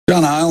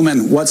John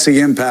Heilemann, what's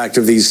the impact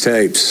of these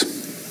tapes?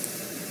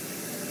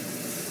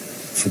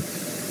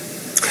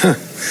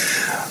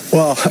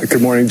 Well,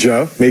 good morning,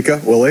 Joe, Mika,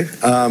 Willie,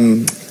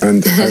 and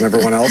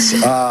everyone else.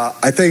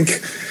 I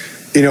think,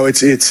 you know,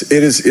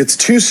 it's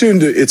too soon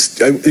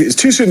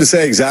to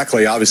say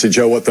exactly, obviously,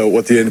 Joe, what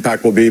the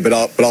impact will be. But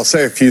I'll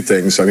say a few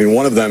things. I mean,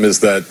 one of them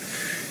is that,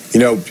 you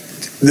know,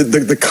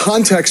 the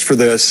context for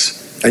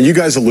this, and you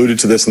guys alluded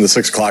to this in the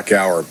 6 o'clock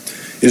hour,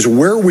 is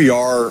where we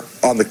are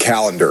on the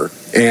calendar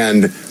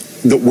and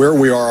where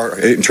we are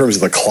in terms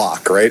of the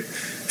clock. Right,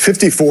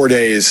 54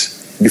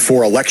 days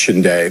before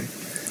Election Day.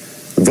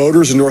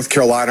 Voters in North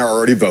Carolina are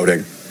already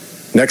voting.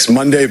 Next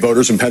Monday,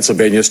 voters in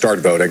Pennsylvania start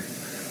voting.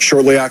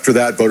 Shortly after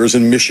that, voters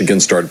in Michigan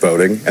start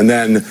voting. And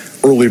then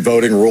early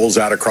voting rolls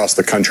out across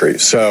the country.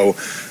 So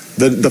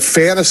the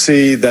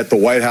fantasy that the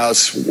White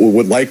House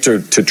would like to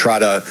try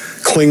to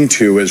cling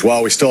to is,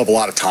 well, we still have a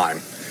lot of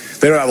time.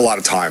 They don't have a lot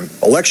of time.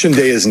 Election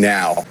day is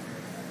now.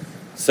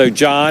 So,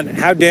 John,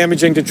 how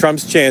damaging to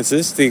Trump's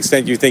chances, to the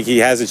extent you think he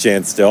has a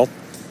chance still,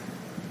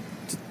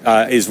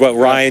 is what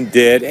Ryan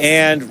did,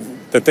 and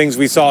the things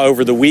we saw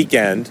over the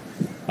weekend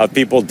of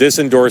people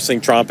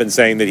disendorsing Trump and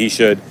saying that he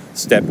should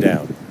step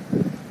down?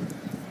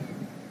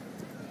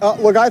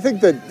 Look, I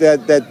think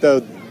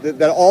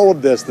that all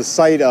of this, the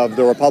sight of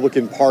the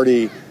Republican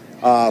Party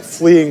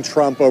fleeing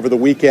Trump over the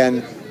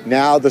weekend,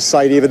 now the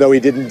sight, even though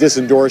he didn't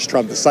disendorse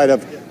Trump, the sight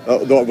of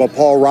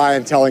Paul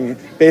Ryan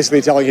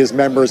basically telling his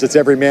members it's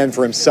every man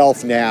for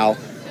himself now,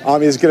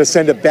 is going to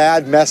send a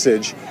bad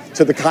message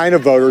to the kind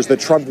of voters that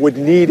Trump would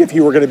need if he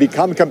were going to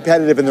become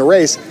competitive in the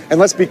race. And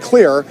let's be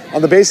clear,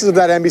 on the basis of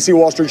that NBC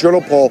Wall Street Journal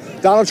poll,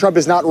 Donald Trump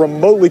is not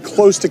remotely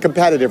close to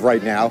competitive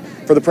right now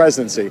for the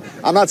presidency.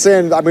 I'm not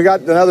saying we got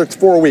another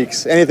 4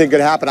 weeks. Anything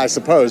could happen, I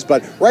suppose.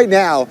 But right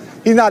now,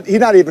 he's not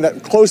even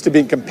close to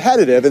being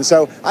competitive. And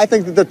so I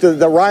think that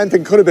the Ryan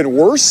thing could have been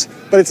worse,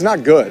 but it's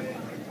not good.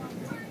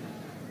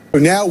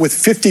 Now, with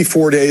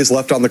 54 days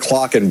left on the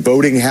clock and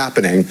voting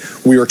happening,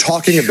 we are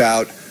talking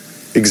about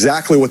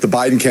exactly what the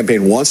Biden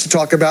campaign wants to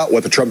talk about,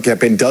 what the Trump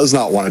campaign does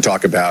not want to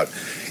talk about.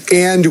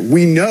 And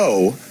we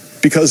know,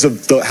 because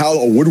of how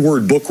a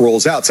Woodward book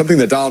rolls out, something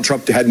that Donald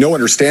Trump had no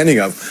understanding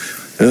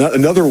of.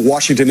 Another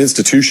Washington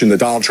institution that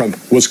Donald Trump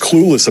was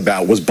clueless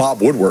about was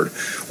Bob Woodward.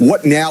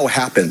 What now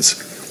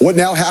happens? What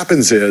now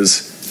happens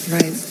is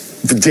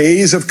the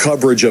days of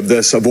coverage of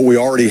this, of what we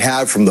already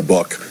have from the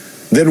book.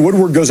 Then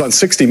Woodward goes on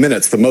 60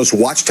 Minutes, the most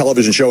watched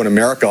television show in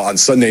America, on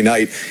Sunday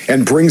night,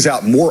 and brings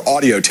out more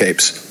audio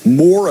tapes,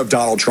 more of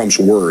Donald Trump's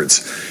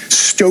words,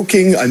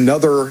 stoking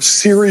another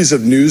series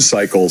of news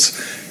cycles.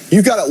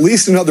 You've got at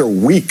least another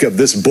week of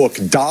this book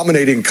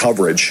dominating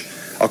coverage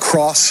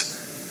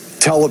across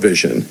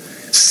television.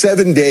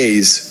 7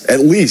 days,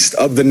 at least,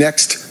 of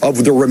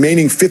the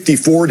remaining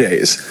 54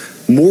 days.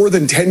 More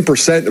than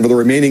 10% of the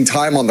remaining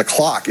time on the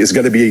clock is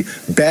going to be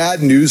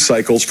bad news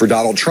cycles for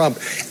Donald Trump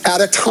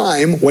at a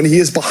time when he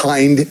is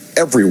behind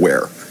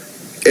everywhere,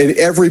 in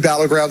every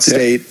battleground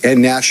state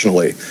and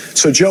nationally.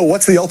 So, Joe,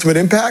 what's the ultimate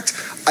impact?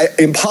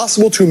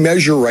 Impossible to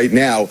measure right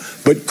now,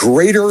 but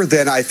greater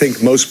than I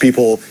think most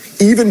people,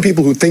 even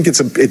people who think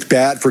it's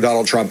bad for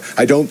Donald Trump,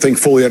 I don't think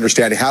fully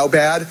understand how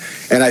bad.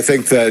 And I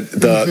think that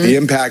the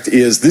impact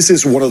is, this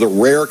is one of the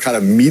rare kind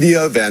of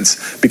media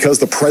events because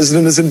the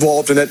president is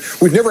involved in it.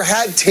 We've never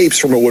had tapes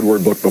from a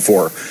Woodward book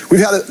before.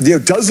 We've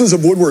had dozens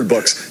of Woodward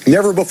books,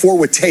 never before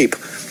with tape.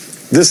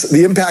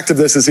 The impact of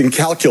this is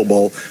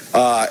incalculable.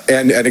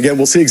 And again,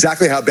 we'll see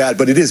exactly how bad,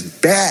 but it is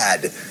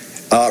bad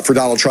for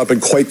Donald Trump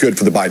and quite good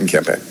for the Biden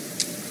campaign.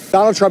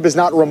 Donald Trump is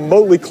not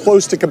remotely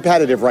close to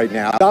competitive right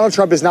now. Donald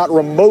Trump is not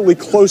remotely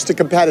close to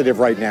competitive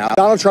right now.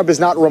 Donald Trump is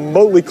not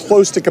remotely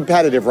close to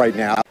competitive right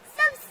now.